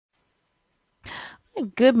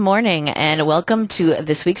Good morning and welcome to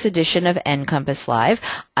this week's edition of NCompass Live.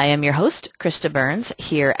 I am your host, Krista Burns,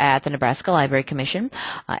 here at the Nebraska Library Commission.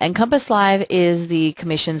 NCompass Live is the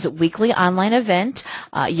Commission's weekly online event.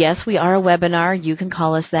 Yes, we are a webinar. You can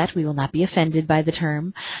call us that. We will not be offended by the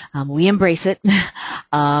term. We embrace it.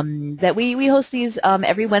 That we host these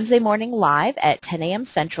every Wednesday morning live at 10 a.m.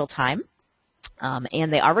 Central Time.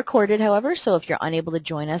 And they are recorded, however, so if you're unable to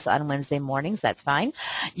join us on Wednesday mornings, that's fine.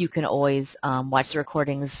 You can always watch the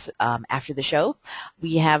recordings after the show.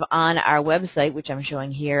 We have on our website, which I'm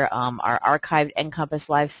showing here, our archived NCompass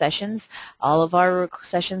Live sessions. All of our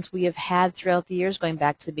sessions we have had throughout the years, going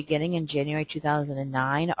back to the beginning in January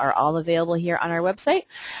 2009, are all available here on our website.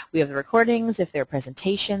 We have the recordings, if there are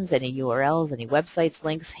presentations, any URLs, any websites,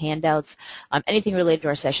 links, handouts, anything related to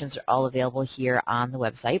our sessions are all available here on the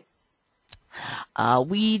website.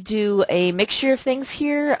 We do a mixture of things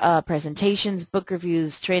here, presentations, book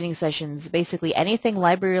reviews, training sessions, basically anything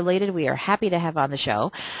library related we are happy to have on the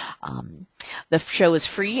show. The show is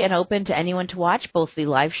free and open to anyone to watch, both the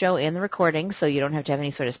live show and the recording, so you don't have to have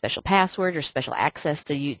any sort of special password or special access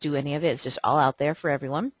to do any of it. It's just all out there for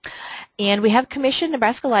everyone. And we have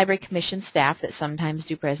Nebraska Library Commission staff that sometimes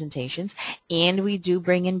do presentations, and we do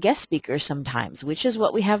bring in guest speakers sometimes, which is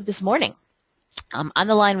what we have this morning. On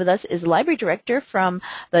the line with us is the Library Director from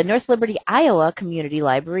the North Liberty, Iowa Community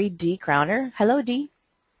Library, Dee Crowner. Hello, Dee.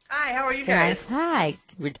 Hi, how are you guys? Hi.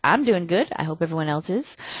 I'm doing good. I hope everyone else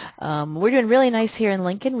is. We're doing really nice here in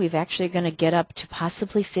Lincoln. We've actually going to get up to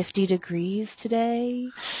possibly 50 degrees today,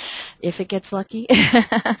 if it gets lucky.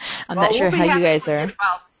 I'm not sure how you guys are.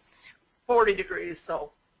 About 40 degrees,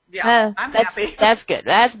 so yeah, I'm happy. That's good.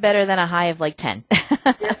 That's better than a high of like 10.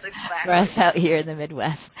 Yes, exactly. For us out here in the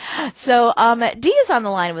Midwest. So Dee is on the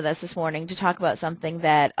line with us this morning to talk about something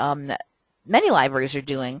that many libraries are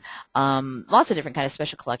doing. Lots of different kind of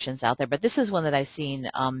special collections out there, but this is one that I've seen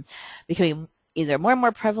becoming either more and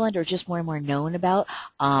more prevalent or just more and more known about.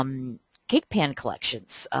 Cake pan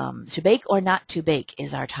collections. To bake or not to bake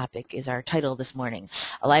is our topic, is our title this morning.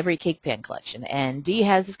 A library cake pan collection. And Dee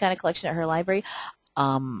has this kind of collection at her library.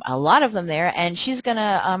 A lot of them there, and she's going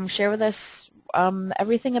to share with us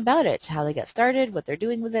everything about it, how they got started, what they're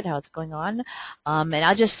doing with it, how it's going on. And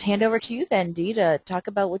I'll just hand over to you then, Dee, to talk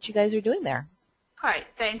about what you guys are doing there. All right.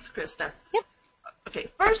 Thanks, Krista. Yep. Okay.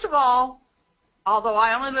 First of all, although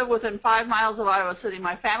I only live within 5 miles of Iowa City,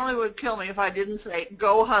 my family would kill me if I didn't say,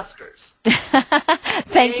 "Go Huskers."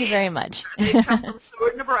 Thank you very much. They come from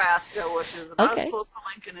Seward, Nebraska, which is about as close to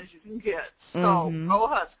Lincoln as you can get. So, Go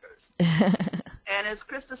Huskers. And as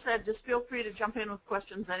Krista said, just feel free to jump in with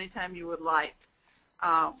questions anytime you would like.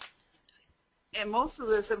 And most of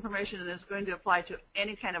this information is going to apply to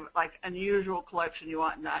any kind of like unusual collection you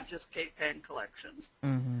want, not just cake pan collections.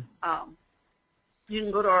 You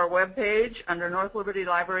can go to our webpage under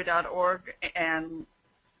northlibertylibrary.org and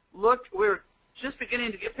look. We're just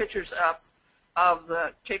beginning to get pictures up of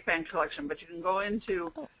the cake pan collection, but you can go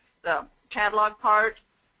into the catalog part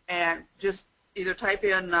and just either type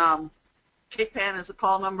in cake pan as a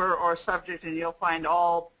call number or subject, and you'll find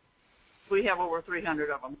all. We have over 300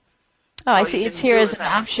 of them. Oh, so I see. It's here as an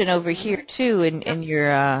option over here too in your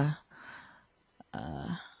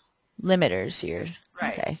limiters here.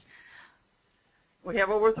 Right. Okay. We have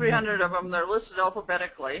over 300 of them. They're listed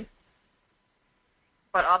alphabetically.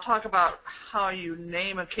 But I'll talk about how you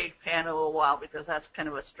name a cake pan in a little while, because that's kind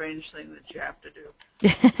of a strange thing that you have to do.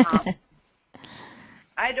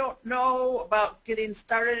 I don't know about getting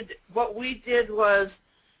started. What we did was,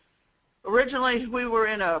 originally we were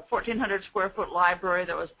in a 1,400 square foot library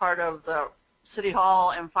that was part of the City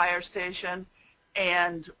Hall and Fire Station,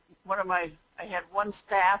 and I had one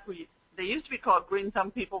staff, they used to be called Green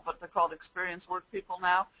Thumb people, but they're called Experienced Work people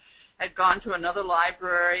now, had gone to another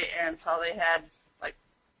library and saw they had like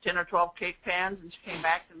 10 or 12 cake pans, and she came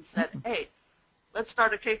back and said, "Hey, let's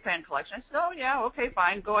start a cake pan collection." I said, "Oh yeah, okay,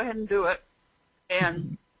 fine, go ahead and do it."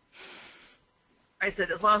 And I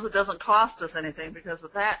said, as long as it doesn't cost us anything, because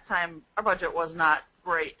at that time our budget was not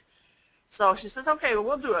great. So she said, "Okay, well,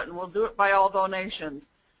 we'll do it, and we'll do it by all donations."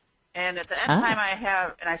 And at that time I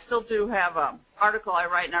have, and I still do have an article I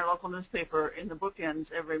write in our local newspaper in the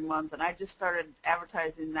bookends every month, and I just started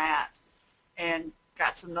advertising that and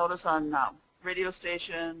got some notice on radio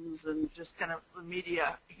stations and just kind of the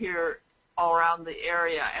media here all around the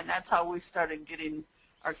area, and that's how we started getting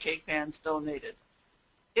our cake pans donated.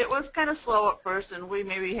 It was kind of slow at first, and we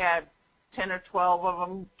maybe had 10 or 12 of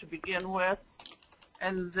them to begin with,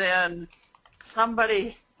 and then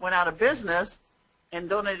somebody went out of business and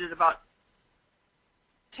donated about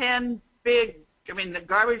 10 big, the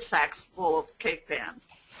garbage sacks full of cake pans.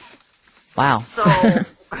 Wow. So,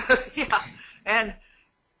 yeah, and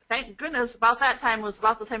goodness, about that time was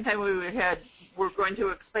about the same time we're going to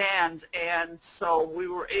expand, and so we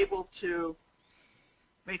were able to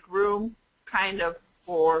make room kind of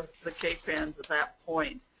for the cake pans at that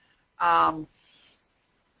point.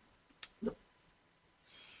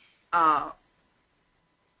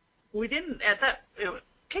 We didn't at that.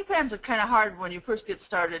 Cake pans are kind of hard when you first get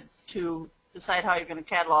started to decide how you're going to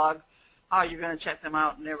catalog, how you're going to check them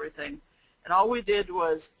out, and everything. And all we did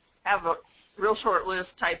was have a real short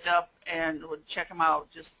list typed up and would check them out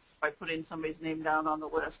just by putting somebody's name down on the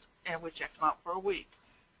list, and we checked them out for a week.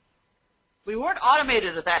 We weren't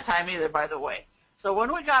automated at that time either, by the way. So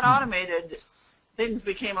when we got automated, things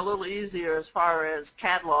became a little easier as far as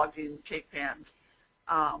cataloging cake pans.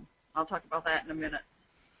 I'll talk about that in a minute.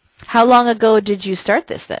 How long ago did you start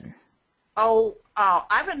this then? Oh,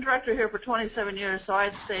 I've been director here for 27 years, so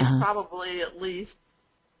I'd say probably at least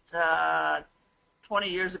 20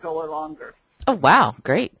 years ago or longer. Oh, wow.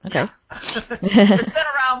 Great. Okay. Yeah. It's been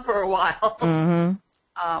around for a while.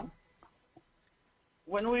 Mm-hmm.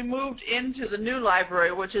 When we moved into the new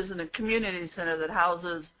library, which is in a community center that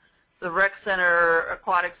houses the rec center,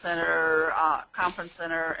 aquatic center, conference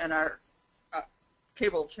center, and our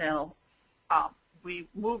cable channel, we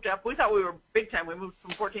moved up. We thought we were big time. We moved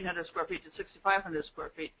from 1,400 square feet to 6,500 square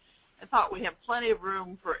feet and thought we had plenty of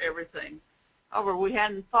room for everything. However, we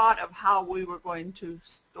hadn't thought of how we were going to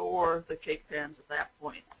store the cake pans at that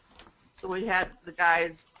point. So we had the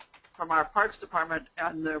guys from our parks department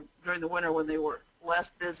during the winter when they were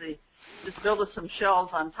less busy just build us some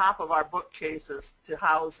shelves on top of our bookcases to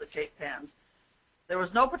house the cake pans. There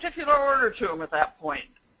was no particular order to them at that point.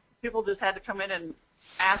 People just had to come in and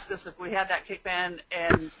ask us if we had that cake pan,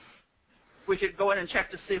 and we could go in and check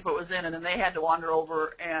to see if it was in, and then they had to wander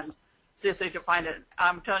over and see if they could find it.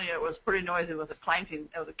 I'm telling you, it was pretty noisy with the clanking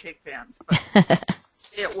of the cake pans, but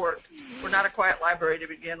it worked. We're not a quiet library to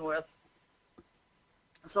begin with.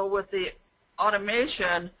 So with the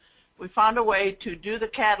automation, we found a way to do the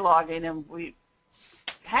cataloging, and we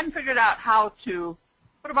hadn't figured out how to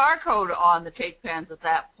put a barcode on the cake pans at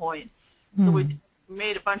that point. So we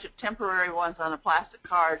made a bunch of temporary ones on a plastic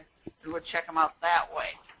card and would check them out that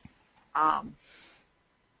way.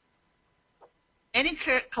 Any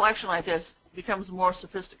collection like this becomes more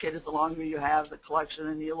sophisticated the longer you have the collection,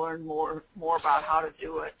 and you learn more about how to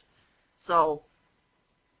do it. So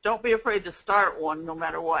don't be afraid to start one no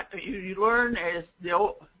matter what. You learn as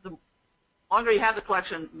the longer you have the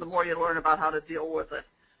collection, the more you learn about how to deal with it.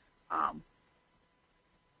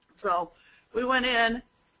 So we went in,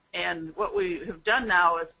 and what we have done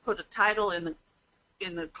now is put a title in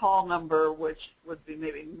the call number, which would be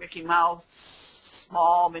maybe Mickey Mouse,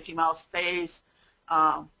 small Mickey Mouse face,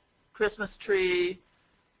 Christmas tree.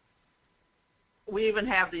 We even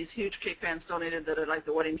have these huge cake pans donated that are like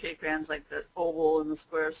the wedding cake pans, like the oval and the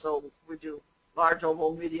square. So we do large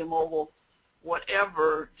oval, medium oval,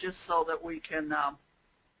 whatever, just so that we can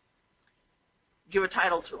give a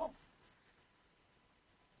title to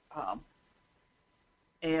them.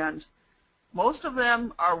 And most of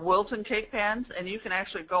them are Wilton cake pans, and you can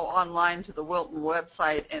actually go online to the Wilton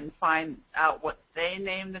website and find out what they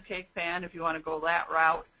name the cake pan if you want to go that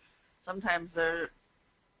route. Sometimes their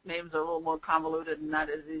names are a little more convoluted and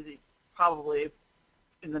not as easy, probably,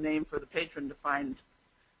 in the name for the patron to find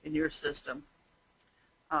in your system.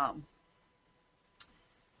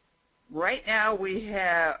 Right now we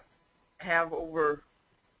have over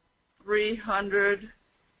 300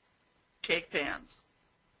 cake pans.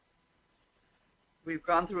 We've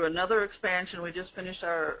gone through another expansion. We just finished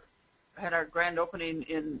had our grand opening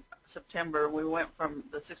in September. We went from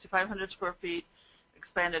the 6,500 square feet,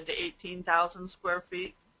 expanded to 18,000 square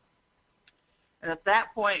feet. And at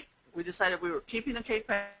that point, we decided we were keeping the cake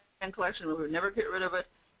pan collection. We would never get rid of it.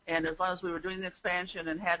 And as long as we were doing the expansion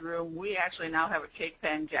and had room, we actually now have a cake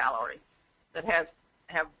pan gallery that have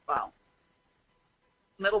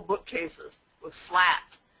metal bookcases with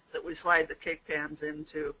slats that we slide the cake pans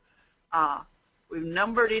into. We've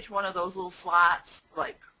numbered each one of those little slots,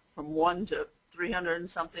 like from 1 to 300 and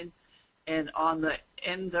something, and on the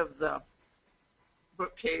end of the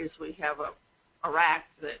bookcase we have a rack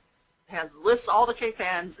that lists all the cake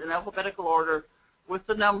pans in alphabetical order with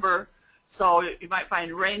the number. So you might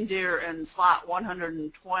find reindeer in slot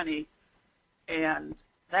 120, and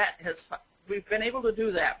we've been able to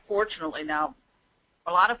do that, fortunately. Now,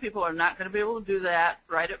 a lot of people are not going to be able to do that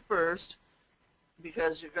right at first,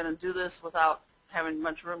 because you're going to do this without having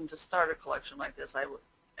much room to start a collection like this, I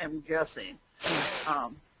am guessing.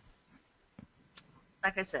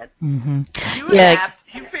 like I said, Mm-hmm. you Yeah, adapt,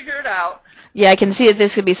 you figure it out. yeah, I can see that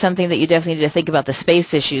this could be something that you definitely need to think about the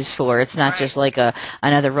space issues for. It's not Right. just like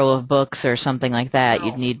another row of books or something like that.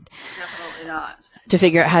 You'd No, need definitely not. to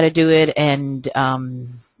figure out how to do it, and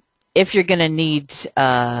if you're going to need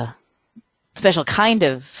special kind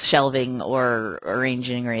of shelving or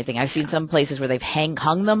arranging or anything. I've seen some places where they've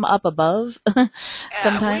hung them up above We've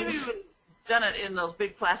sometimes. even done it in those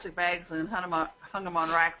big plastic bags and hung them on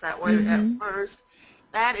racks that way at Mm-hmm. first.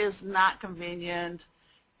 That is not convenient.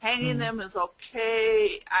 Hanging Mm-hmm. them is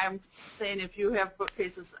okay. I'm saying if you have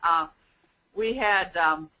bookcases, we had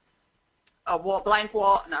a blank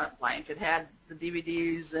wall, not blank, it had the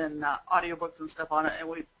DVDs and audiobooks and stuff on it, and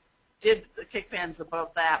we did the kick pans above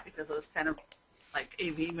that because it was kind of like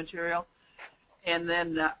AV material. And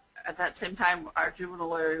then at that same time, our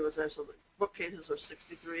juvenile area was there, so the bookcases were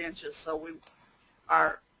 63 inches. So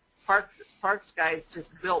our parks guys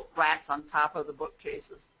just built racks on top of the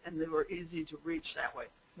bookcases, and they were easy to reach that way.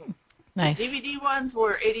 Nice. The DVD ones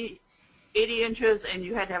were 80 inches, and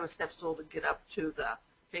you had to have a step stool to get up to the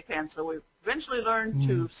kick pan. So we eventually learned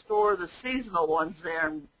to store the seasonal ones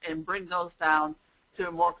there and bring those down to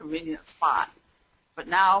a more convenient spot. But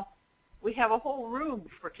now we have a whole room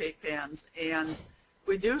for cake pans, and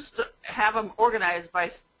we do have them organized by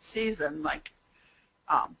season, like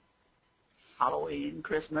Halloween,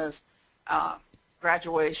 Christmas,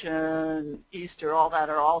 graduation, Easter, all that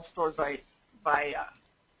are all stored by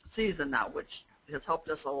season now, which has helped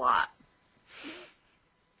us a lot.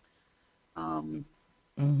 Mm-hmm.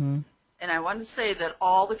 And I want to say that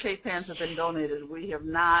all the cake pans have been donated. We have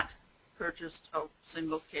not purchased a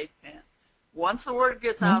single cake pan. Once the word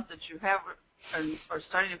gets out that you have are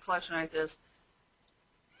starting a collection like this,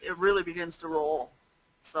 it really begins to roll.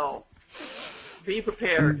 So be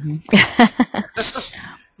prepared.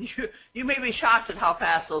 You may be shocked at how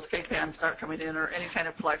fast those cake pans start coming in, or any kind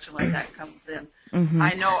of collection like that comes in.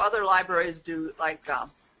 I know other libraries do, like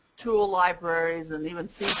tool libraries and even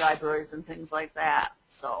seed libraries and things like that.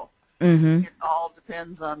 So it all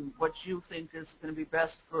depends on what you think is going to be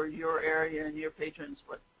best for your area and your patrons,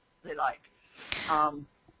 what they like.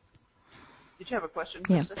 Did you have a question,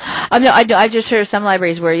 Krista? No, I just heard of some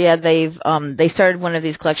libraries where they started one of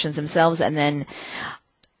these collections themselves, and then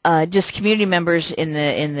just community members in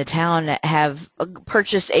the town have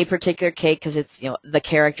purchased a particular cake because it's the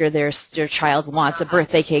character their child wants a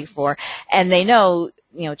birthday cake for, and they know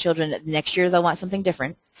children next year they'll want something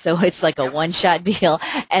different, so it's like a one-shot deal,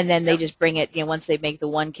 and then they just bring it. Once they make the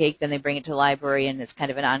one cake, then they bring it to the library, and it's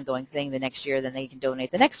kind of an ongoing thing. The next year, then they can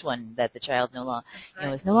donate the next one that the child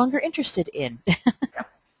is no longer interested in.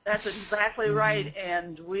 That's exactly right.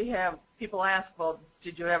 And we have people ask, well,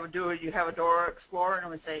 did you ever do it? You have a Dora Explorer?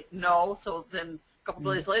 And we say no. So then a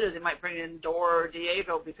couple days later, they might bring in Dora or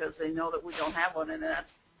Diego because they know that we don't have one, and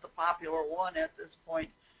that's the popular one at this point.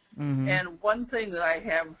 And one thing that I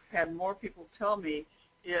have had more people tell me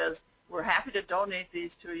is, we're happy to donate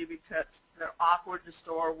these to you because they're awkward to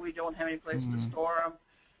store. We don't have any place to store them.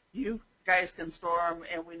 You guys can store them,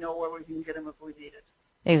 and we know where we can get them if we need it.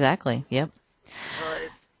 Exactly. Yep.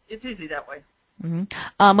 It's easy that way.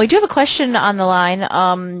 We do have a question on the line.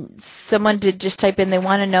 Someone did just type in. They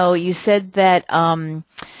want to know. You said that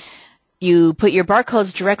you put your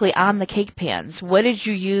barcodes directly on the cake pans. What did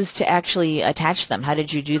you use to actually attach them? How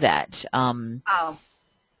did you do that? That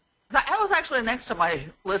was actually next to my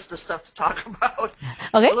list of stuff to talk about.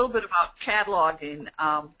 Okay. A little bit about cataloging.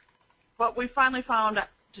 What we finally found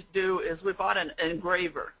to do is we bought an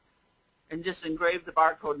engraver and just engraved the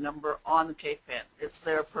barcode number on the cake pan. It's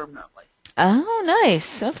there permanently. Oh,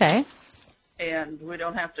 nice. Okay. And we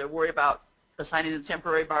don't have to worry about assigning a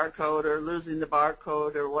temporary barcode or losing the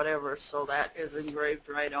barcode or whatever, so that is engraved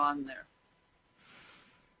right on there.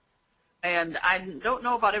 And I don't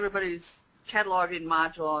know about everybody's cataloging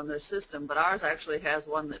module on their system, but ours actually has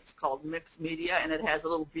one that's called Mixed Media, and it has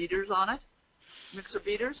little beaters on it, mixer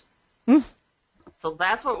beaters. So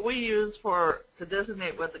that's what we use to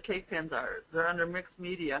designate what the cake pans are. They're under Mixed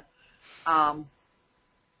Media.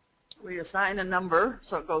 We assign a number,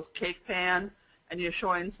 so it goes cake pan, and you're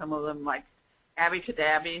showing some of them like Abby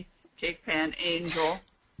Cadabby, cake pan angel,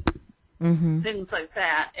 things like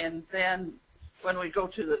that. And then when we go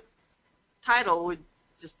to the title, we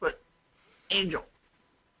just put angel.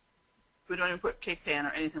 We don't even put cake pan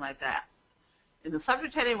or anything like that. In the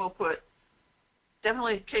subject heading, we'll put,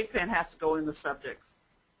 definitely cake pan has to go in the subjects.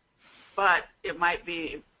 But it might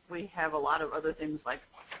be, we have a lot of other things like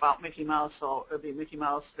about Mickey Mouse, so it'll be Mickey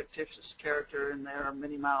Mouse, fictitious character in there, or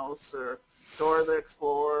Minnie Mouse, or Dora the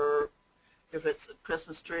Explorer. If it's a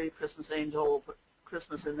Christmas tree, Christmas angel, we'll put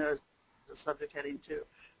Christmas in there as a subject heading too.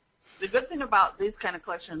 The good thing about these kind of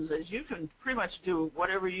collections is you can pretty much do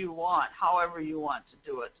whatever you want, however you want to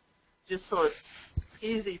do it, just so it's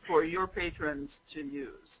easy for your patrons to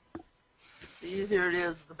use. The easier it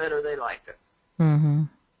is, the better they like it. Mm-hmm.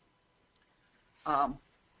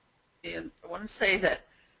 And I want to say that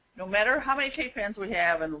no matter how many cake pans we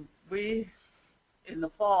have, and we, in the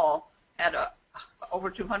fall, had over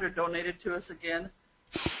 200 donated to us again,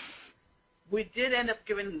 we did end up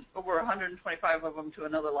giving over 125 of them to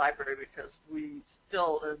another library because we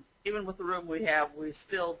still, even with the room we have, we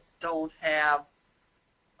still don't have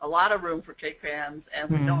a lot of room for cake pans, and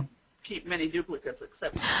we don't keep many duplicates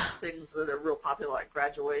except things that are real popular like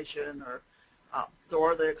Graduation or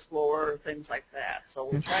Dora the Explorer, things like that. So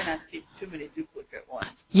we try not to keep too many duplicate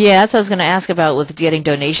ones. Yeah, that's what I was going to ask about with getting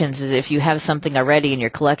donations. Is if you have something already in your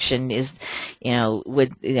collection, is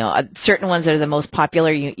with certain ones that are the most popular,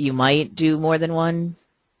 you might do more than one.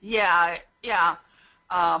 Yeah.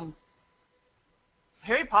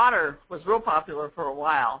 Harry Potter was real popular for a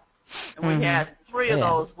while, and we had 3 of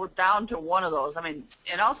those. We're down to 1 of those. I mean,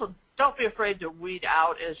 and also don't be afraid to weed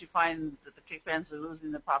out as you find that the cake pans are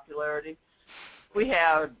losing their popularity. We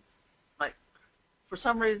had, like, for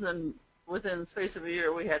some reason, within the space of a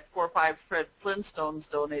year, we had 4 or 5 Fred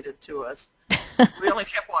Flintstones donated to us. We only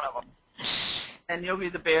kept 1 of them. And Yogi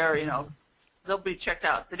the Bear, they'll be checked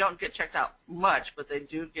out. They don't get checked out much, but they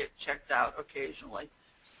do get checked out occasionally.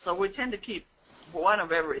 So we tend to keep 1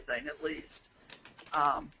 of everything at least.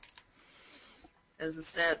 As I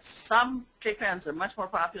said, some cake pans are much more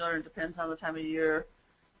popular, and it depends on the time of year.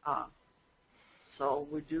 So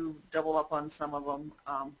we do double up on some of them.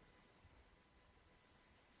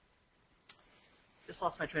 Just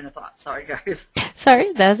lost my train of thought. Sorry, guys.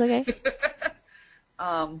 Sorry, that's okay.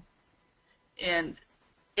 And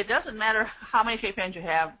it doesn't matter how many cake pans you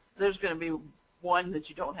have. There's going to be 1 that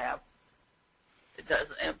you don't have. It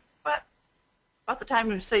doesn't. But about the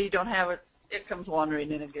time you say you don't have it, it comes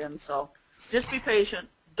wandering in again. So just be patient.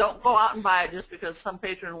 Don't go out and buy it just because some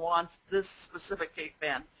patron wants this specific cake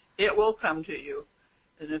pan. It will come to you.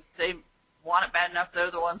 And if they want it bad enough,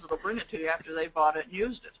 they're the ones that will bring it to you after they bought it and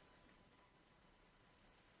used it.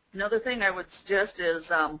 Another thing I would suggest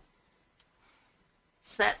is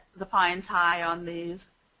set the fines high on these.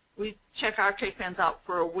 We check our cake pans out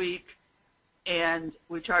for a week, and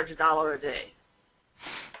we charge $1 a day.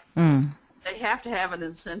 They have to have an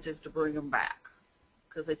incentive to bring them back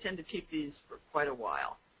because they tend to keep these for quite a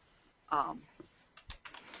while.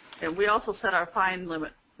 And we also set our fine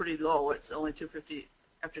limit pretty low. It's only $2.50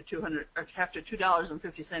 after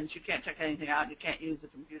 $2.50. You can't check anything out. You can't use the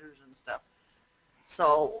computers and stuff.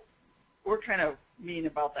 So we're kind of mean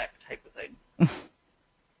about that type of thing.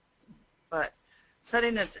 But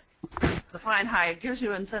setting the fine high gives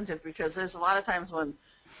you incentive because there's a lot of times when,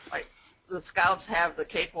 like, the scouts have the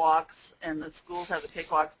cakewalks and the schools have the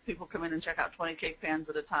cakewalks. People come in and check out 20 cake pans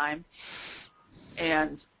at a time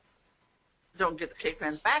and don't get the cake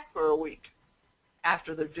pans back for a week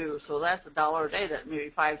after they're due. So that's $1 a day. That maybe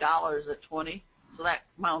 $5 at 20. So that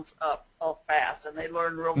mounts up all fast, and they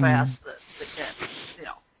learn real fast that they can't,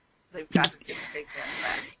 they've got to get the cake pans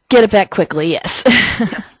back. Get it back quickly, yes.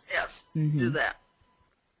 Yes, do that.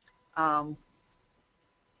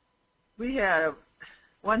 We have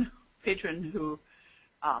one patron who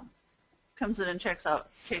comes in and checks out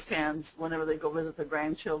cake pans whenever they go visit their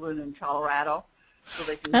grandchildren in Colorado, so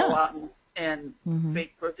they can go out and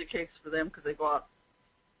bake birthday cakes for them because they go out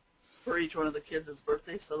for each one of the kids'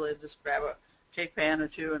 birthday, so they just grab a cake pan or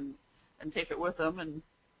 2 and take it with them. And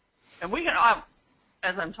we can,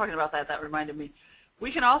 as I'm talking about that, that reminded me, we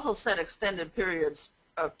can also set extended periods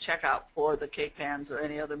of checkout for the cake pans or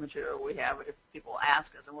any other material we have if people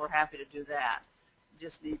ask us, and we're happy to do that. You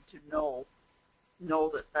just need to know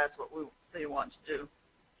that that's what they want to do.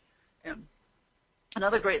 And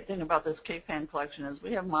another great thing about this cake pan collection is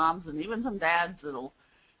we have moms and even some dads that'll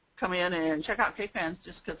come in and check out cake pans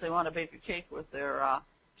just because they want to bake a cake with their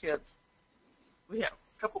kids. We have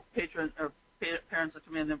a couple parents that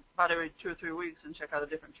come in about every 2 or 3 weeks and check out a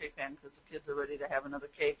different cake pan because the kids are ready to have another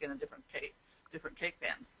cake in a different cake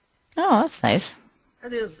pan. Oh, that's nice.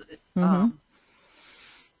 It is.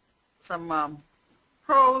 Some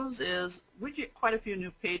pros is we get quite a few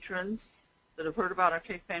new patrons that have heard about our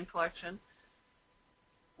cake pan collection.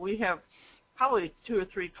 We have probably 2 or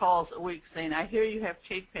 3 calls a week saying, I hear you have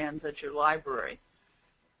cake pans at your library.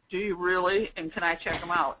 Do you really? And can I check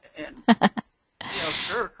them out? And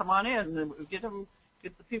sure, come on in. And we get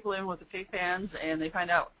the people in with the cake pans, and they find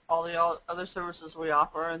out all the other services we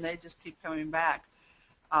offer, and they just keep coming back.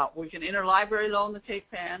 We can interlibrary loan the cake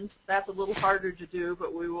pans. That's a little harder to do,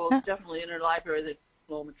 but we will definitely interlibrary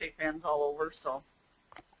loan the cake pans all over. So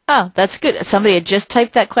Oh, that's good. Somebody had just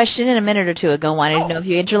typed that question in a minute or two ago, wanted to know if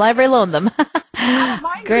you interlibrary loaned them. I'm a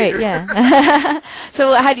mind Great, reader. yeah.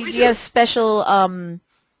 So how do We you, do you do. have special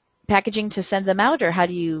packaging to send them out, or how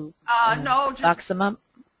do you No, just box them up?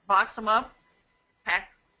 box them up,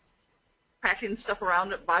 packing stuff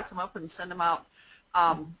around it, box them up, and send them out.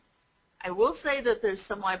 I will say that there's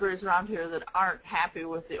some libraries around here that aren't happy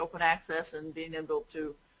with the open access and being able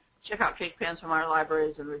to check out cake pans from our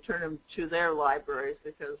libraries and return them to their libraries,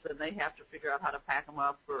 because then they have to figure out how to pack them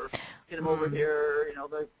up or get them over here. You know,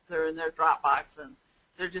 they're in their Dropbox, and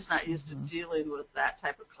they're just not used to dealing with that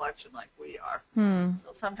type of collection like we are.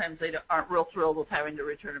 So sometimes they aren't real thrilled with having to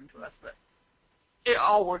return them to us, but it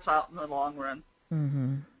all works out in the long run.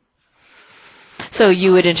 So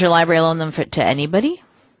you would interlibrary loan them to anybody?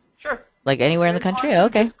 Sure. Like anywhere in the country?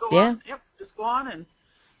 Okay. Just go Yeah. on. Yep, just go on, and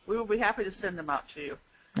we will be happy to send them out to you.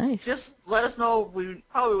 Nice. Just let us know. We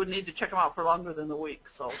probably would need to check them out for longer than the week.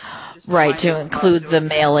 So just Right, remind to us include about the doing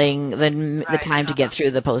that. mailing, the Right, time to get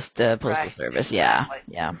through the postal Right, service. Yeah.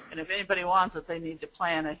 exactly. Yeah. And if anybody wants it, they need to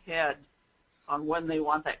plan ahead on when they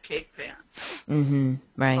want that cake pan.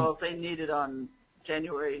 Right. So if they need it on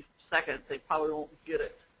January 2nd, they probably won't get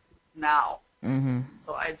it now.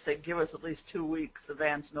 So I'd say give us at least 2 weeks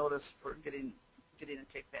advance notice for getting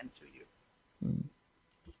a cake pan to you.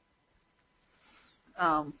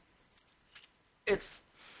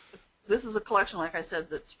 This is a collection, like I said,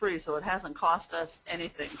 that's free, so it hasn't cost us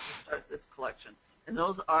anything to start this collection. And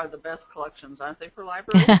those are the best collections, aren't they, for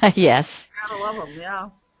libraries? Yes. Gotta love them, yeah.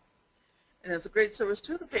 And it's a great service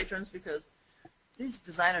to the patrons, because these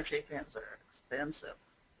designer cake pans are expensive.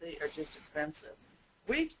 They are just expensive.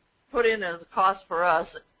 We put in as a cost for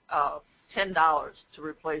us $10 to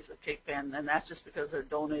replace a cake pan, and that's just because they're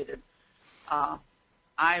donated.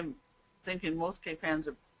 I'm thinking most cake pans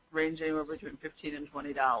are range anywhere between $15 and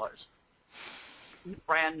 $20,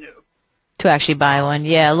 brand new. To actually buy one.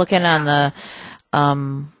 Yeah, looking on the,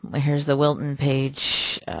 here's the Wilton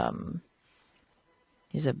page.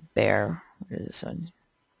 Here's a bear. What is this one?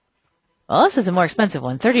 Well, this is a more expensive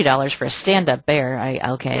one. $30 for a stand-up bear.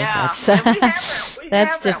 Okay, Yeah, that's and we have that. We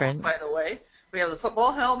that's have different. That one, by the way. We have the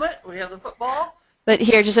football helmet. We have the football. But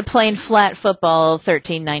here, just a plain flat football,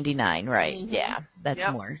 $13.99. Right? Yeah, that's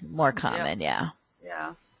Yep. more common. Yeah.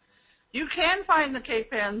 Yeah. You can find the cake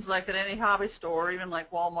pans like at any hobby store, even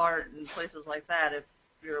like Walmart and places like that, if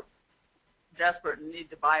you're desperate and need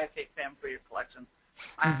to buy a cake pan for your collection.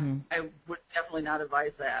 I would definitely not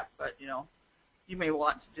advise that, but you know, you may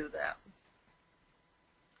want to do that.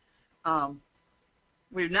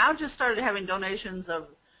 We've now just started having donations of,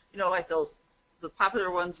 you know, like the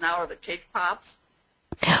popular ones now are the cake pops.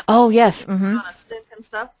 Oh yes. On a stick and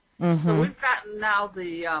stuff. So we've gotten now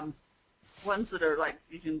the ones that are like,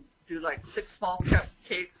 you can do like 6 small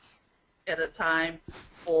cupcakes at a time,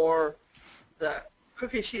 or the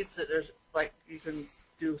cookie sheets that are like, you can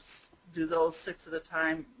do those 6 at a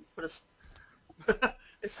time. Put a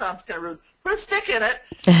it sounds kind of rude. Put a stick in it.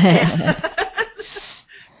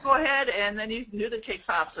 Go ahead, and then you can do the cake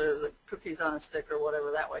pops or the cookies on a stick or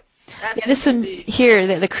whatever that way. Yeah, this one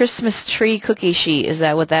here, the Christmas tree cookie sheet, is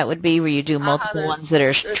that what that would be, where you do multiple ones that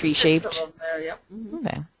are tree-shaped? There's 6 of them there, yep.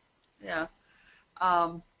 Okay. Yeah.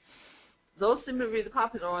 Those seem to be the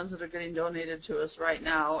popular ones that are getting donated to us right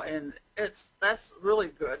now, and that's really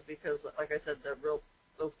good, because, like I said,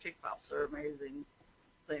 those cake pops are amazing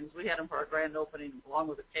things. We had them for our grand opening along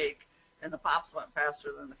with the cake, and the pops went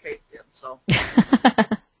faster than the cake did, so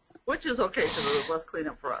which is okay, because it was less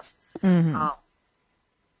cleanup for us.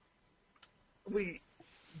 We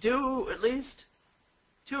do at least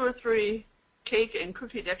 2 or 3 cake and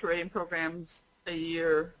cookie decorating programs a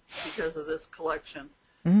year because of this collection.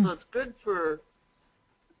 So it's good for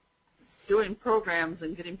doing programs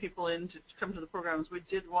and getting people in to come to the programs. We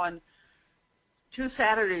did one 2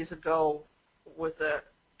 Saturdays ago with a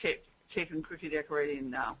cake and cookie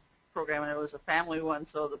decorating program, and it was a family one,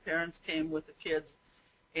 so the parents came with the kids,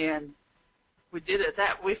 and we did it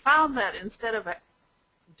we found that instead of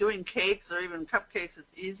doing cakes or even cupcakes,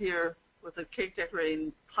 it's easier with the cake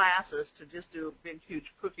decorating classes to just do a big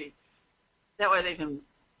huge cookie. That way they can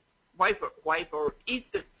wipe or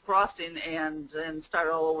eat the frosting and then start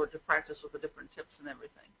all over to practice with the different tips and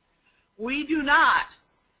everything. We do not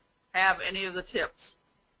have any of the tips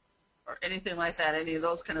or anything like that, any of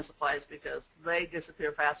those kind of supplies, because they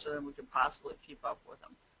disappear faster than we can possibly keep up with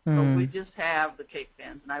them. So we just have the cake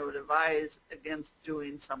pans, and I would advise against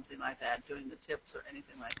doing something like that, doing the tips or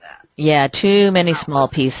anything like that. Yeah, too many small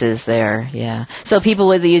pieces there. Yeah. So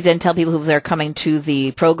you then tell people who they're coming to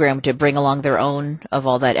the program to bring along their own of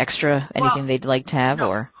all that extra, anything they'd like to have, no.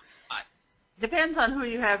 or? Depends on who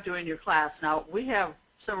you have doing your class. Now, we have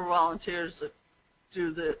several volunteers that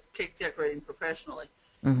do the cake decorating professionally.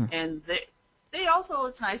 And they also,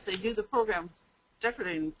 it's nice, they do the programs,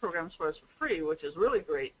 decorating programs for us for free, which is really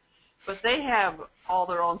great. But they have all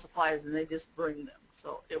their own supplies, and they just bring them.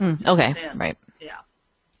 So it was okay, then, right. yeah.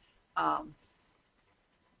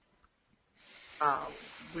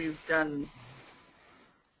 We've done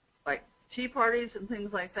like tea parties and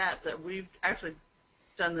things like that. That we've actually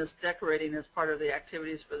done this decorating as part of the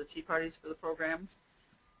activities for the tea parties for the programs.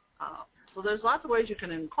 So there's lots of ways you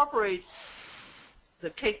can incorporate the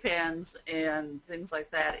cake pans and things like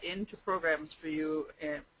that into programs for you,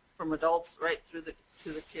 and from adults right through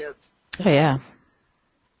to the kids. Oh yeah.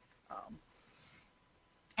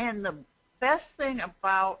 And the best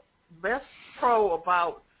pro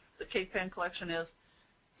about the cake pan collection is,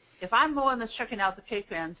 if I'm the one that's checking out the cake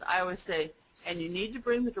pans, I always say, and you need to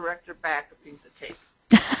bring the director back a piece of cake.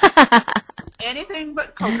 Anything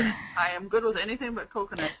but coconut. I am good with anything but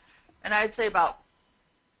coconut. And I'd say about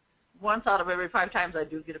once out of every 5 times I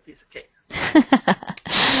do get a piece of cake.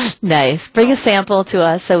 Nice. Bring a sample to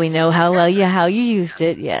us so we know how well how you used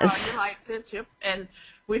it. Yes. How you liked it, yep. And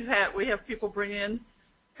we have people bring in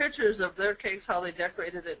pictures of their cakes, how they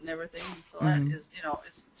decorated it and everything. So that is,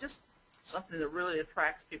 it's just something that really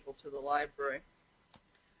attracts people to the library.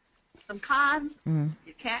 Some cons,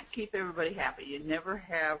 you can't keep everybody happy. You never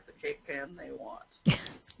have the cake pan they want.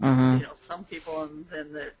 Some people, and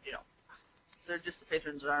then they're just the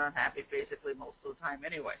patrons that aren't happy basically most of the time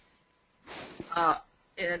anyway. And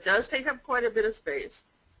it does take up quite a bit of space.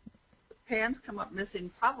 The pans come up missing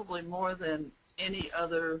probably more than any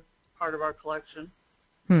other part of our collection.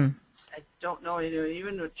 I don't know,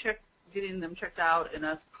 even with getting them checked out and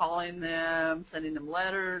us calling them, sending them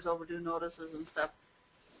letters, overdue notices and stuff,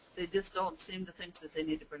 they just don't seem to think that they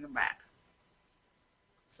need to bring them back.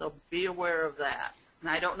 So be aware of that. And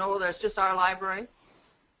I don't know whether it's just our library.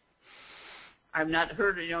 I've not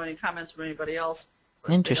heard any comments from anybody else.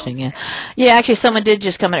 Interesting, yeah. Yeah, actually someone did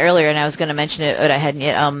just comment earlier, and I was going to mention it, but I hadn't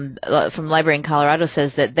yet. From Library in Colorado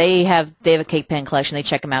says that they have a cake pan collection. They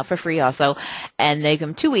check them out for free also, and they give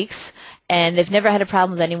them 2 weeks, and they've never had a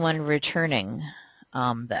problem with anyone returning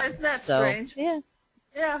them. Isn't that strange? Yeah.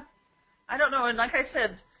 Yeah. I don't know, and like I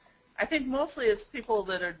said, I think mostly it's people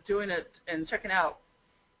that are doing it and checking out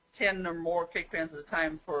 10 or more cake pans at a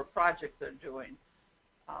time for a project they're doing.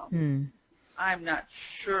 I'm not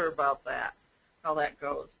sure about that, how that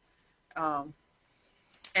goes. And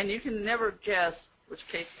you can never guess which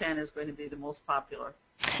cake pan is going to be the most popular.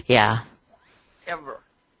 Yeah. Ever.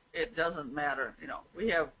 It doesn't matter. We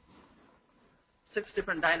have 6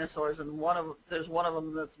 different dinosaurs, and there's one of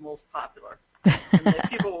them that's most popular. And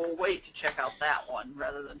people will wait to check out that one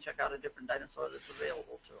rather than check out a different dinosaur that's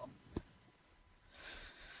available to them.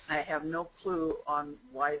 I have no clue on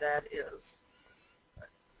why that is. But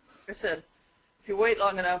like I said, if you wait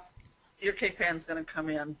long enough, your cake pan's going to come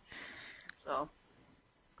in. So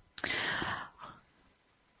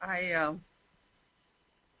I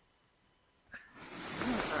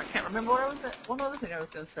can't remember what I was at. One other thing I was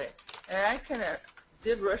going to say, and I kind of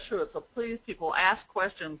did rush through it. So please, people, ask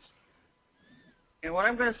questions. And what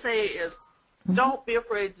I'm going to say is, don't be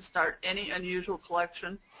afraid to start any unusual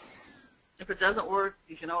collection. If it doesn't work,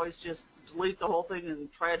 you can always just delete the whole thing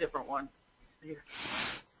and try a different one.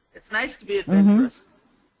 It's nice to be adventurous.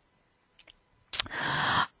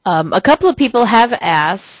 A couple of people have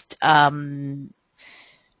asked, let's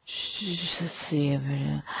see,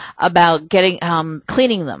 about getting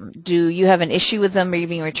cleaning them. Do you have an issue with them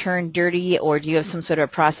being returned dirty, or do you have some sort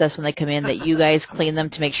of process when they come in that you guys clean them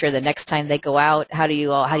to make sure the next time they go out? How do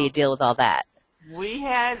you deal with all that? We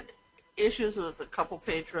had issues with a couple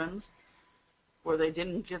patrons where they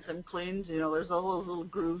didn't get them cleaned. There's all those little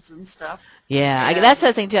grooves and stuff. Yeah, that's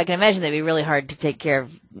the thing too. I can imagine they'd be really hard to take care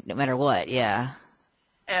of no matter what. Yeah.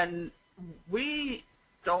 And we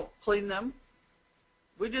don't clean them.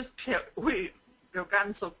 We just we've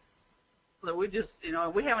gotten so that we just,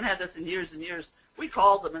 we haven't had this in years and years. We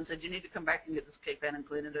called them and said, you need to come back and get this cake pan and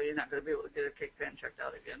clean it, or you're not going to be able to get a cake pan checked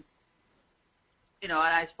out again. And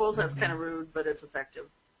I suppose that's kind of rude, but it's effective.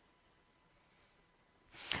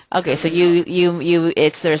 Okay, so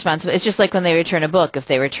it's the responsibility. It's just like when they return a book. If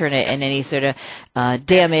they return it in any sort of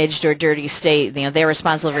damaged or dirty state, they're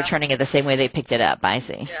responsible for returning it the same way they picked it up. I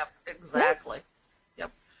see. Yeah, exactly.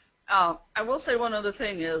 Yep. I will say one other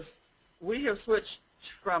thing is, we have switched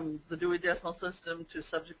from the Dewey Decimal System to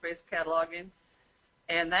subject-based cataloging,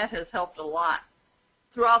 and that has helped a lot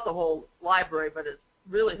throughout the whole library, but it's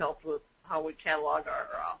really helped with how we catalog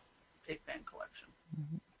our cake pan collection.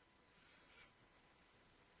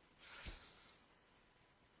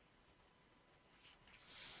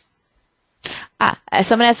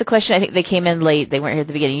 Someone asked a question. I think they came in late. They weren't here at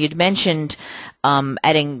the beginning. You'd mentioned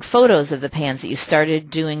adding photos of the pans, that you started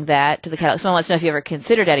doing that to the catalog. Someone wants to know if you ever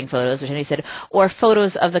considered adding photos, which you said, or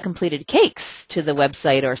photos of the completed cakes to the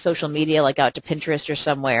website or social media, like out to Pinterest or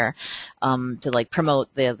somewhere, to like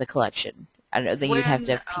promote the collection. I don't know. Then you'd have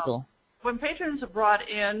to have people. When patrons have brought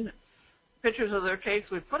in pictures of their cakes,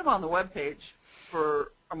 we put them on the webpage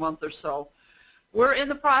for a month or so. We're in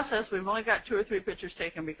the process. We've only got 2 or 3 pictures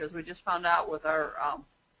taken because we just found out with our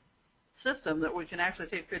system that we can actually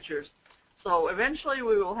take pictures. So eventually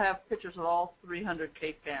we will have pictures of all 300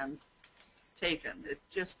 cake pans taken. It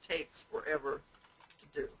just takes forever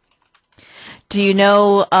to do. Do you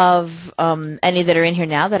know of any that are in here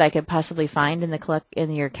now that I could possibly find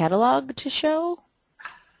in your catalog to show?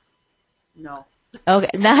 No. Okay,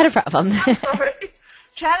 not a problem. I'm sorry.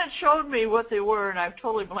 Janet showed me what they were, and I've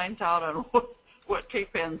totally blanked out on what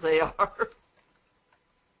cake pans they are.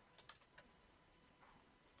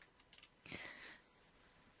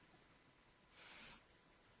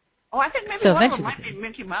 Oh, I think maybe one of them might be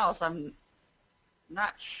Mickey Mouse. I'm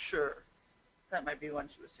not sure. That might be one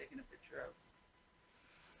she was taking a picture of.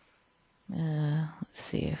 Let's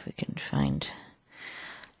see if we can find.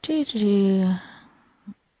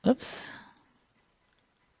 Oops.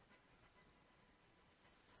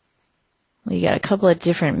 We got a couple of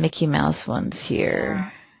different Mickey Mouse ones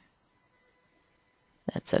here.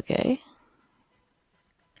 That's okay.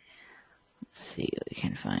 Let's see what we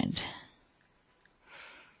can find.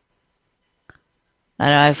 I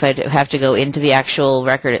don't know if I have to go into the actual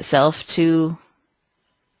record itself to.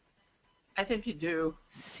 I think you do.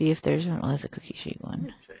 See if there's one. Well, there's a cookie sheet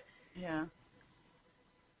one. Yeah.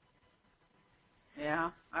 Yeah,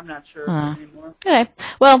 I'm not sure anymore. Okay.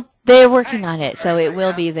 Well, they're working on it, so it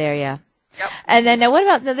will be there, yeah. Yep. And then now what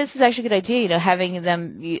about, now this is actually a good idea, you know, having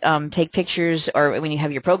them take pictures, or when you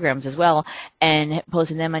have your programs as well, and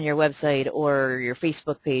posting them on your website or your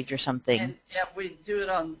Facebook page or something. And, yeah, we do it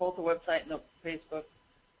on both the website and the Facebook.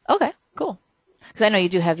 Okay, cool. Because I know you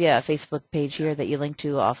do have, a Facebook page here that you link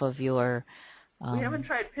to off of your... we haven't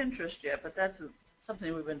tried Pinterest yet, but that's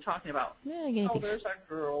something we've been talking about. Yeah, oh, there's our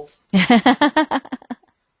girls.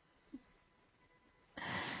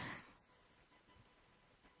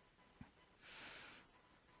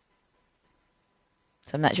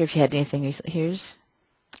 So I'm not sure if you had anything recently. Here's,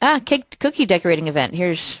 cookie decorating event.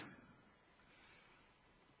 Here's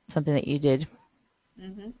something that you did.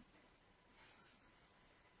 Mm-hmm.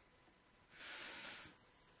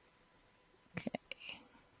 Okay.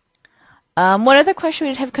 One other question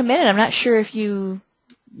we did have come in, and I'm not sure if you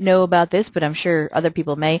know about this, but I'm sure other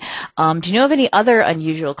people may. Do you know of any other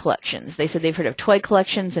unusual collections? They said they've heard of toy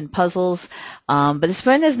collections and puzzles, but this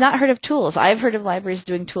friend has not heard of tools. I've heard of libraries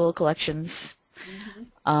doing tool collections.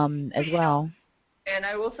 As well. And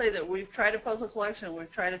I will say that we've tried a puzzle collection,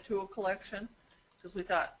 we've tried a tool collection, because we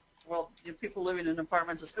thought, well, people living in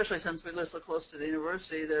apartments, especially since we live so close to the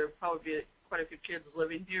university, there would probably be quite a few kids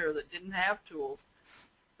living here that didn't have tools.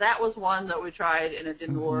 That was one that we tried, and it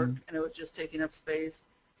didn't work, and it was just taking up space,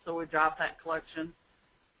 so we dropped that collection.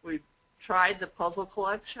 We tried the puzzle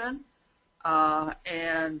collection,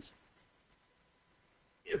 and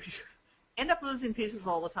you end up losing pieces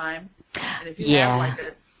all the time. And if you have like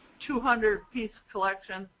a 200-piece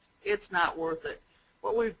collection, it's not worth it.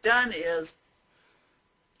 What we've done is,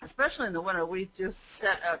 especially in the winter, we just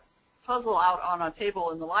set a puzzle out on a table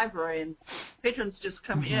in the library, and patrons just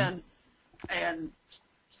come in and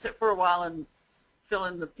sit for a while and fill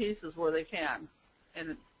in the pieces where they can.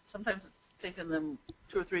 And sometimes it's taken them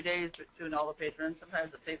 2 or 3 days doing all the patrons.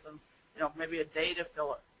 Sometimes it takes them, maybe a day to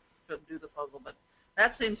do the puzzle. But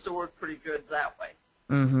that seems to work pretty good that way.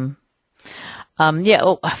 Mm-hmm.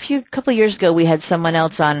 A couple of years ago, we had someone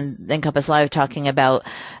else on NCompass Live talking about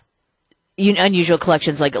unusual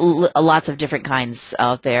collections, like lots of different kinds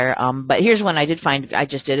out there. But here's one I did find. I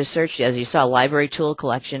just did a search, as you saw, library tool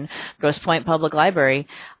collection, Grosse Pointe Public Library.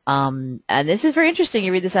 And this is very interesting.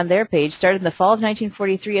 You read this on their page. Started in the fall of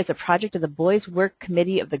 1943 as a project of the Boys' Work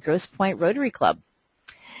Committee of the Grosse Pointe Rotary Club.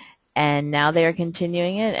 And now they are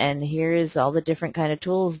continuing it, and here is all the different kind of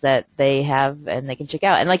tools that they have and they can check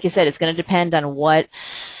out. And like you said, it's going to depend on what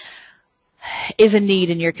is a need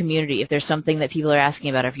in your community. If there's something that people are asking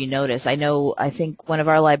about, if you notice. I think one of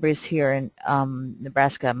our libraries here in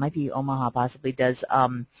Nebraska, might be Omaha possibly, does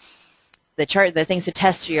the things to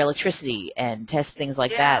test your electricity and test things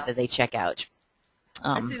like that they check out.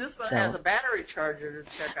 I see this one has a battery charger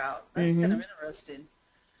to check out. That's kind of interesting.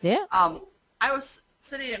 Yeah. I was...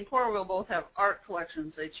 City and Coralville both have art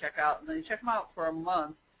collections they check out, and they check them out for a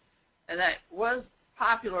month, and that was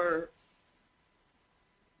popular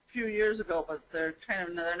few years ago, but they're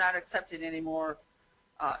not accepting any more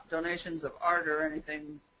donations of art or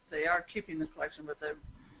anything. They are keeping the collection, but they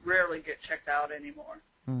rarely get checked out anymore.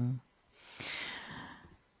 Mm.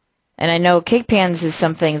 And I know cake pans is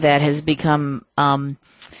something that has become, I don't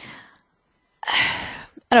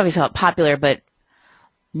know if it's called popular, but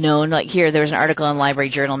known. Like here, there was an article in Library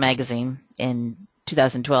Journal magazine in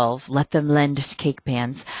 2012, let them lend cake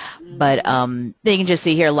pans. But you can just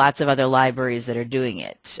see here lots of other libraries that are doing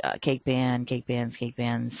it. Cake pan, cake pans, cake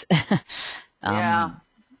pans. Yeah.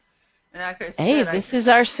 And like I said, Hey, this is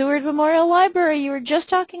our Seward Memorial Library. You were just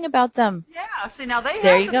talking about them. Yeah, see, now they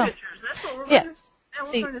There have you the go. pictures. That's what we're Yeah. going to,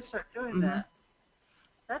 we're See. going to start doing that.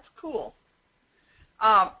 That's cool.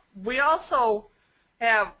 We also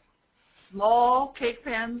have small cake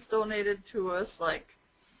pans donated to us, like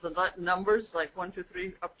the numbers, like 1, 2,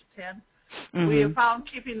 3, up to 10. We have found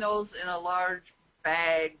keeping those in a large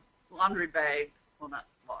bag, laundry bag, well, not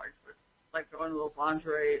large, but like one of those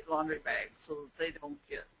laundry bags, so that they don't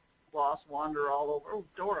get lost, wander all over. Oh,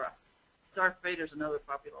 Dora. Darth Vader's another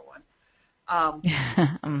popular one.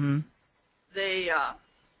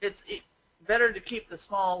 It's better to keep the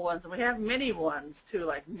small ones, and we have mini ones too,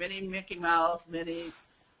 like mini Mickey Mouse, mini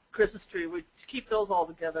Christmas tree. We keep those all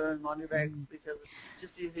together in laundry bags because it's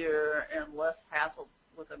just easier and less hassle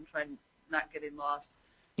with them not getting lost.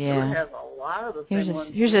 Yeah. So it has a lot of the same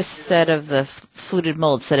ones. Here's a set of the fluted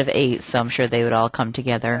mold, set of 8, so I'm sure they would all come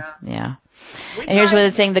together. Yeah. And here's another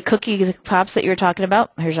thing, the cookie pops that you were talking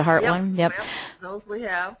about. Here's a heart one. Yep. Those we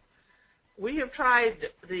have. We have tried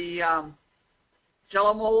the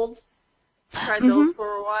Jell-O molds. Tried those for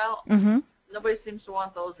a while. Nobody seems to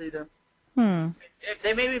want those either.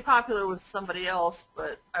 They may be popular with somebody else,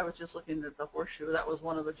 but I was just looking at the horseshoe. That was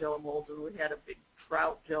one of the Jell-O molds, and we had a big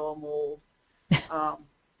trout Jell-O mold.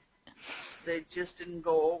 They just didn't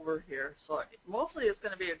go over here. So mostly it's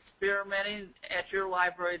going to be experimenting at your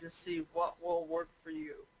library to see what will work for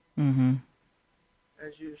you.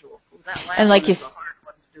 As usual. That lamb one is a hard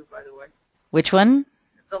one to do, by the way. Which one?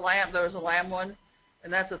 The lamb. There's a lamb one,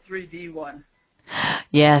 and that's a 3D one.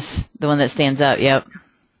 Yes, the one that stands out. Yep.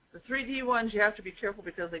 The 3D ones, you have to be careful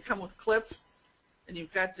because they come with clips, and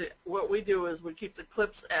you've got to, what we do is we keep the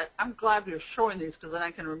clips at, I'm glad you're showing these because then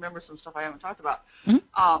I can remember some stuff I haven't talked about.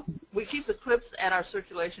 We keep the clips at our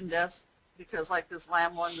circulation desk because like this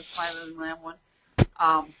lamb one, the smiling lamb one.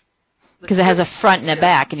 Because it has a front and a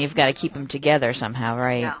back, and you've got to keep them together somehow,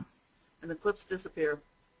 right? Yeah, and the clips disappear.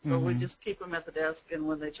 So we just keep them at the desk, and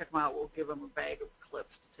when they check them out, we'll give them a bag of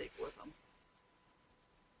clips to take with them.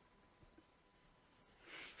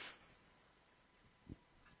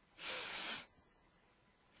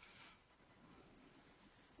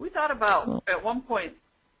 We thought about, at one point,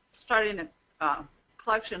 starting a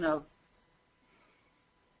collection of,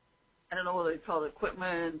 I don't know what they call it,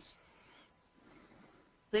 equipment,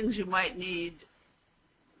 things you might need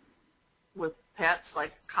with pets,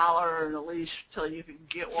 like a collar and a leash till you can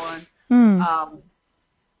get one,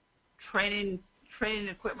 training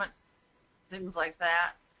equipment, things like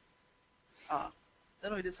that.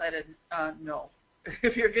 Then we decided, no.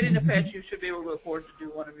 If you're getting a pet, you should be able to afford to do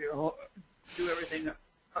one of your own, do everything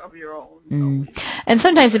of your own. So and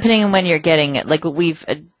sometimes, depending on when you're getting it, like we've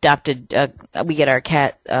adopted, we get our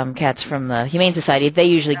cats from the Humane Society. They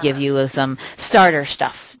usually give you some starter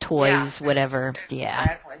stuff, toys, whatever. Yeah.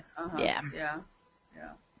 Exactly. Yeah. Yeah.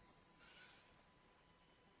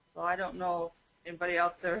 So I don't know if anybody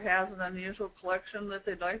out there has an unusual collection that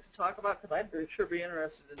they'd like to talk about, because I'd sure be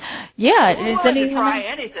interested in that. Yeah. We're willing to try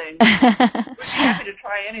anything. We'd be happy to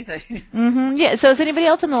try anything. Yeah. So, does anybody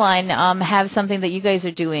else on the line have something that you guys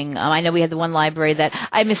are doing? I know we had the one library that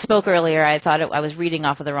I misspoke earlier. I thought I was reading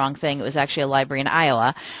off of the wrong thing. It was actually a library in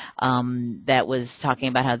Iowa that was talking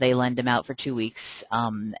about how they lend them out for 2 weeks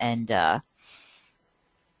and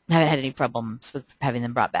haven't had any problems with having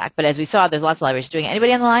them brought back. But as we saw, there's lots of libraries doing it.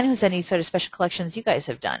 Anybody on the line who has any sort of special collections you guys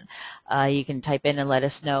have done? You can type in and let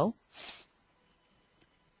us know.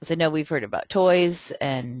 Because I know we've heard about toys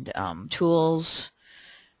and tools.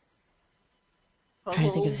 I'm trying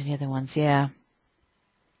to think of any other ones. Yeah.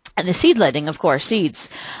 And the seed lending, of course, seeds.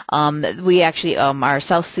 We actually, our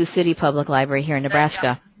South Sioux City Public Library here in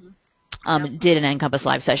Nebraska did an NCompass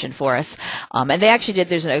Live session for us. And they actually did,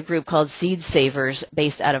 there's a group called Seed Savers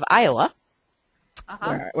based out of Iowa,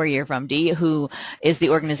 where you're from, Dee, who is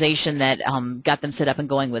the organization that got them set up and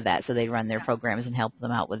going with that. So they run their programs and help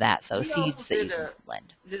them out with that. So seeds that you can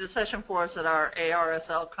lend. Did a session for us at our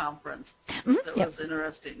ARSL conference that was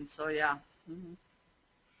interesting. So yeah.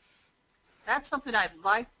 That's something I'd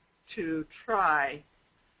like to try,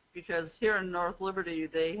 because here in North Liberty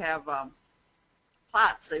they have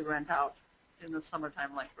plots they rent out, in the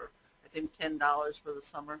summertime, like for, I think, $10 for the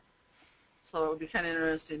summer. So it would be kind of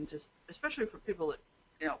interesting, to, especially for people that,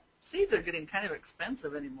 you know, seeds are getting kind of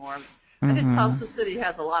expensive anymore. I think South Sioux City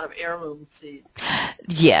has a lot of heirloom seeds.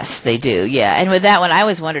 Yes, they do. Yeah, and with that one, I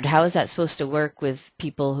always wondered how is that supposed to work with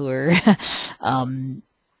people who are,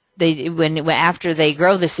 when after they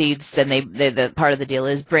grow the seeds, then the part of the deal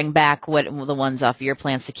is bring back the ones off your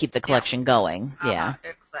plants to keep the collection going. Yeah,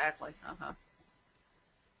 exactly.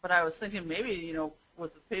 But I was thinking maybe, you know,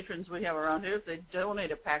 with the patrons we have around here, if they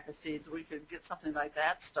donate a pack of seeds, we could get something like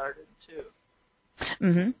that started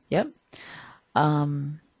too. Yep.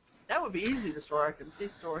 That would be easy to store. I can see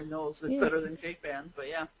storing those better than cake pans, but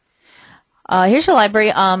yeah. Here's your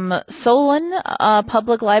library. Solon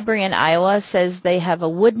Public Library in Iowa says they have a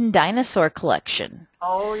wooden dinosaur collection.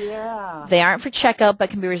 Oh, yeah. They aren't for checkout,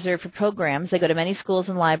 but can be reserved for programs. They go to many schools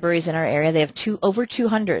and libraries in our area. They have over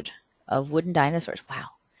 200 of wooden dinosaurs. Wow.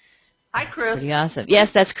 Hi, Chris. Pretty awesome.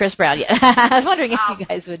 Yes, that's Chris Brown. Yeah. I was wondering if you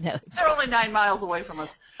guys would know. They're only 9 miles away from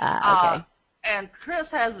us. Okay. And Chris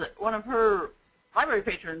has one of her library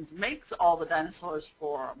patrons makes all the dinosaurs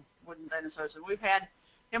for them, wooden dinosaurs, and we've had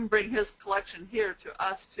him bring his collection here to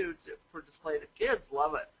us too for display. The kids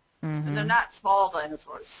love it, and they're not small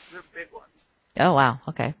dinosaurs; they're big ones. Oh wow!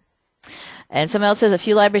 Okay. And someone else says a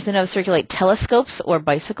few libraries that know circulate telescopes or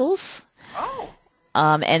bicycles. Oh.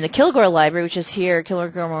 And the Kilgore Library, which is here, Kilgore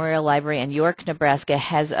Memorial Library in York, Nebraska,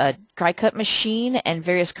 has a dry cut machine and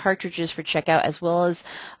various cartridges for checkout, as well as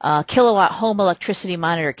kilowatt home electricity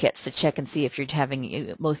monitor kits to check and see if you're having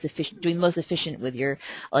doing most efficient with your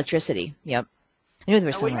electricity. Yep. I knew there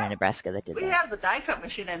was somewhere in Nebraska that did that. We have the die cut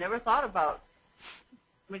machine. I never thought about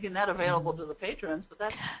making that available to the patrons, but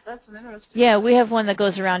that's an interesting. Yeah, we have one that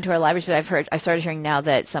goes around to our libraries, but I started hearing now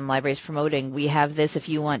that some libraries promoting. We have this if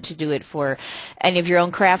you want to do it for any of your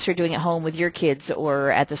own crafts or doing it home with your kids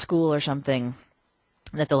or at the school or something,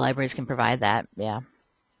 that the libraries can provide that. Yeah.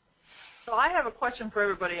 So I have a question for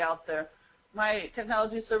everybody out there. My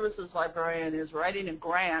technology services librarian is writing a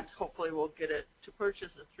grant. Hopefully, we'll get it to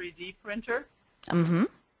purchase a 3D printer.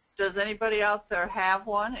 Does anybody out there have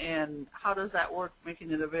one, and how does that work,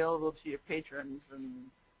 making it available to your patrons and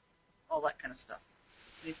all that kind of stuff?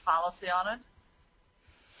 Any policy on it?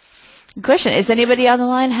 Good question. Does anybody on the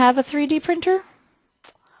line have a 3D printer?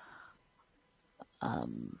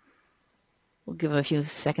 We'll give a few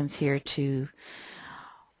seconds here to...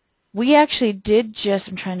 We actually did just...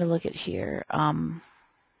 I'm trying to look at here.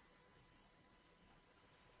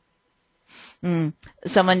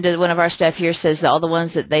 Someone did, one of our staff here says that all the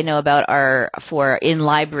ones that they know about are for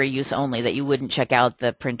in-library use only, that you wouldn't check out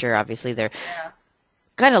the printer. Obviously, they're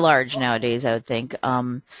kind of large nowadays, I would think.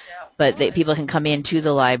 But people can come into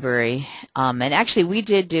the library. And actually, we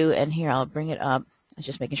did do, and here, I'll bring it up. I was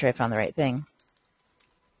just making sure I found the right thing.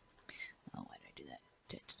 Oh, why did I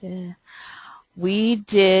do that? We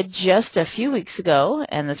did just a few weeks ago,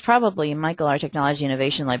 and that's probably Michael, our technology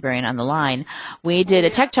innovation librarian, on the line. We did a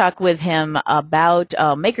tech talk with him about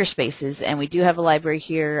makerspaces, and we do have a library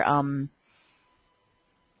here.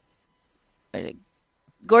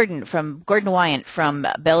 Gordon Wyant from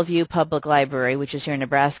Bellevue Public Library, which is here in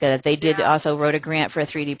Nebraska, that they did also wrote a grant for a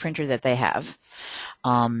 3D printer that they have.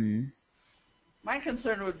 My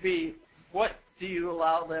concern would be, what do you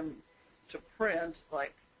allow them to print?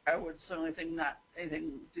 Like, I would certainly think not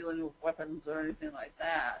anything dealing with weapons or anything like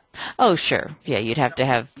that. Oh, sure. Yeah, you'd have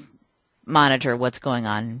to monitor what's going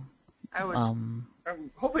on. I'm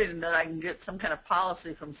hoping that I can get some kind of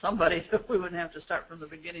policy from somebody that we wouldn't have to start from the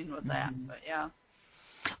beginning with that. But yeah.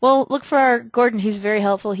 Well, look for our Gordon. He's very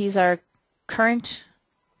helpful. He's our current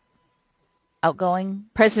outgoing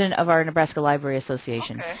president of our Nebraska Library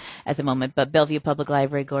Association at the moment. But Bellevue Public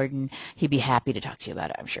Library, Gordon, he'd be happy to talk to you about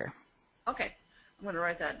it, I'm sure. Okay. I'm going to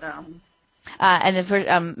write that down. And then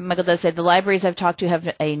first, Michael does say the libraries I've talked to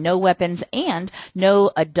have a no weapons and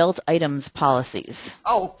no adult items policies.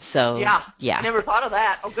 Oh, so yeah. I never thought of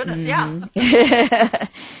that. Oh, goodness, yeah.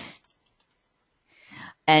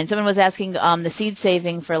 And someone was asking the seed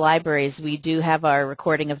saving for libraries. We do have our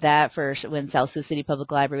recording of that for when South Sioux City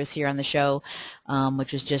Public Library was here on the show,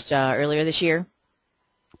 which was just earlier this year.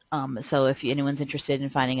 So if anyone's interested in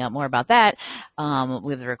finding out more about that, we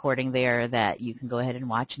have the recording there that you can go ahead and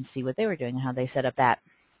watch and see what they were doing and how they set up that.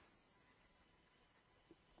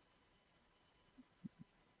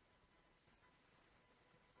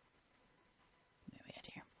 Where are we at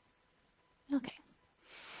here? Okay.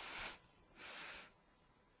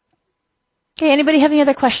 Okay, anybody have any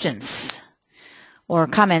other questions or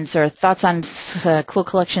comments or thoughts on cool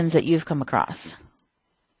collections that you've come across?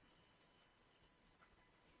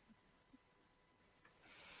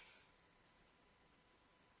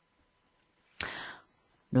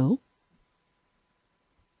 No?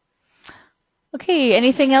 Okay,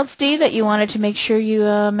 anything else, Dee, that you wanted to make sure you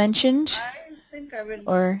mentioned? I think I've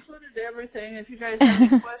Or included everything. If you guys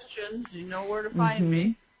have any questions, you know where to find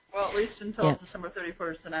me. Well, at least until Yep. December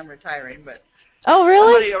 31st, and I'm retiring, but Oh,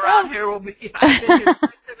 really? somebody around here will be. I've been here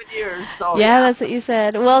 27 years, so Yeah, that's what you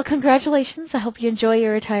said. Well, congratulations. I hope you enjoy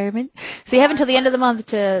your retirement. So you have until the end of the month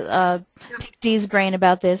to pick Dee's brain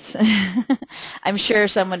about this. I'm sure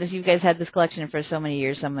someone, as you guys had this collection for so many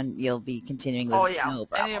years, you'll be continuing with Oh, yeah. no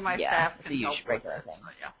problem. Any of my Yeah, staff it's can a help huge with regular it, thing. so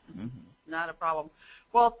yeah, not a problem.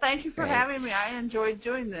 Well, thank you for Great. having me. I enjoyed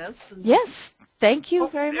doing this. And Yes, thank you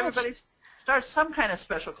hope very much. everybody starts some kind of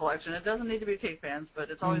special collection. It doesn't need to be cake pans, but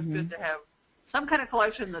it's always good to have some kind of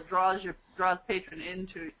collection that draws patron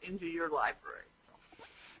into your library.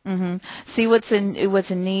 So. See what's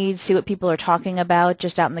in need. See what people are talking about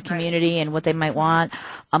just out in the community and what they might want.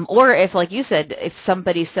 Or if, like you said, if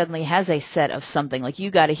somebody suddenly has a set of something, like you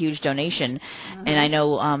got a huge donation, and I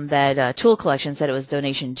know that Tool Collection said it was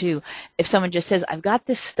donation too. If someone just says, "I've got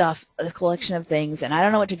this stuff, a collection of things, and I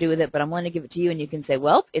don't know what to do with it, but I'm willing to give it to you," and you can say,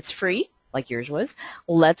 "Well, it's free," like yours was.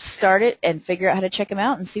 Let's start it and figure out how to check them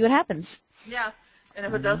out and see what happens. Yeah, and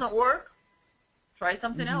if it doesn't work, try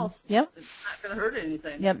something else. Yep. It's not going to hurt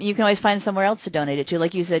anything. Yep. You can always find somewhere else to donate it to.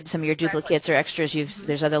 Like you said, some of your duplicates or extras.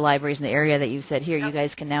 There's other libraries in the area that you've said, here, you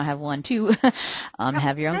guys can now have one too.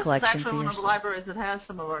 Have your own collection. This is actually one of the libraries that has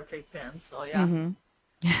some of our cake pans. So yeah.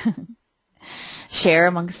 Share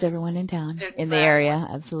amongst everyone in town, in the area.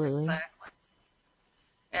 Absolutely. Exactly.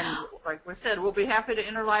 And like we said, we'll be happy to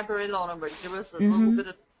interlibrary loan them, but give us a little bit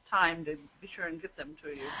of time to be sure and get them to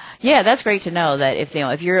you. Yeah, that's great to know that if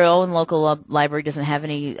if your own local library doesn't have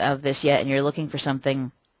any of this yet and you're looking for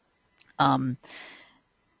something,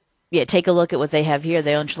 yeah, take a look at what they have here.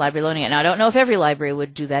 They own library loaning it. Now, I don't know if every library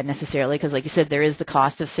would do that necessarily because, like you said, there is the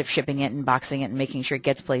cost of shipping it and boxing it and making sure it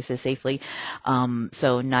gets places safely.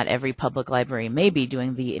 So not every public library may be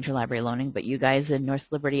doing the interlibrary loaning, but you guys in North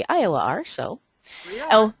Liberty, Iowa are, so. Yeah.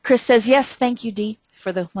 Oh, Chris says, yes, thank you, Dee,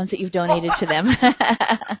 for the ones that you've donated to them.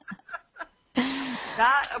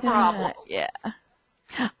 Not a problem. Yeah.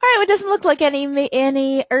 All right, well, it doesn't look like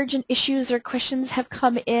any urgent issues or questions have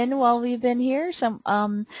come in while we've been here. So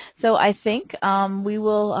I think we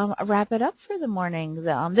will wrap it up for the morning.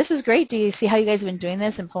 This was great. Do you see how you guys have been doing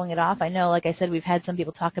this and pulling it off? I know, like I said, we've had some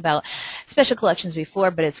people talk about special collections before,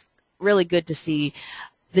 but it's really good to see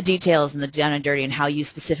the details and the down and dirty and how you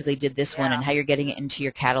specifically did this one and how you're getting it into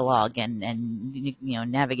your catalog and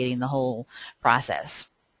navigating the whole process.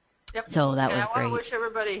 Yep. So that was great. I want to wish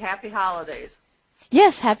everybody happy holidays.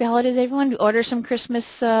 Yes, happy holidays, everyone. Order some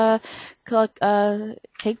Christmas cake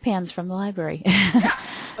pans from the library. Yeah.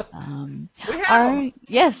 We have all them. right.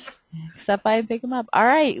 Yes. Stop by and pick them up. All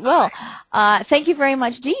right. Well, thank you very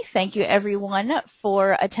much, Dee. Thank you, everyone,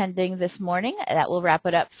 for attending this morning. That will wrap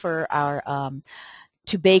it up for our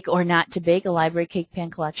To Bake or Not to Bake, a library cake pan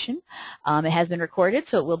collection. It has been recorded,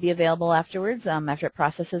 so it will be available afterwards. After it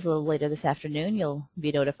processes a little later this afternoon, you'll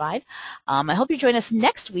be notified. I hope you join us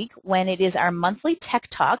next week when it is our monthly Tech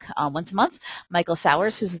Talk. Once a month, Michael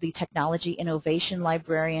Sowers, who's the Technology Innovation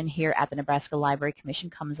Librarian here at the Nebraska Library Commission,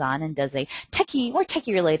 comes on and does a more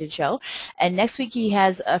techie-related show. And next week he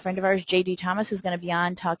has a friend of ours, J.D. Thomas, who's going to be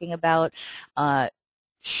on talking about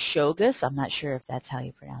Shogus. I'm not sure if that's how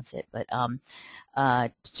you pronounce it, but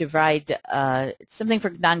to provide something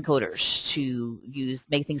for non-coders to use,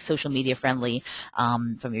 make things social media friendly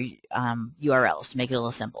from your URLs to make it a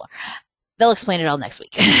little simpler. They'll explain it all next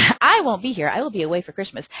week. I won't be here. I will be away for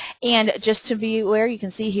Christmas. And just to be aware, you can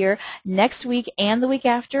see here, next week and the week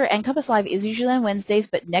after, NCompass Live is usually on Wednesdays,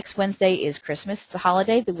 but next Wednesday is Christmas. It's a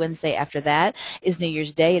holiday. The Wednesday after that is New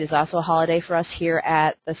Year's Day. It is also a holiday for us here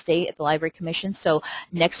at the state, at the Library Commission. So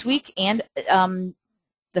next week and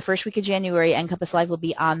the first week of January, NCompass Live will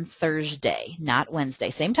be on Thursday, not Wednesday.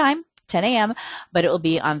 Same time, 10 a.m., but it will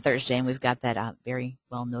be on Thursday, and we've got that very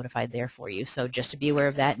well notified there for you. So just to be aware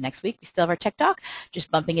of that, next week we still have our Tech Talk,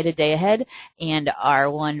 just bumping it a day ahead, and our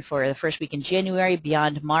one for the first week in January,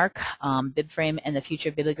 Beyond Mark, BibFrame, and the Future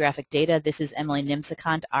of Bibliographic Data. This is Emily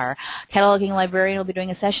Nimsakant, our cataloging librarian, will be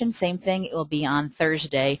doing a session. Same thing, it will be on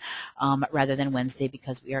Thursday rather than Wednesday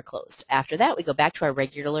because we are closed. After that, we go back to our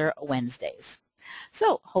regular Wednesdays.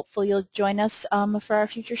 So hopefully you'll join us for our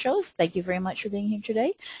future shows. Thank you very much for being here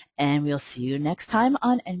today, and we'll see you next time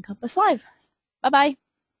on NCompass Live. Bye-bye.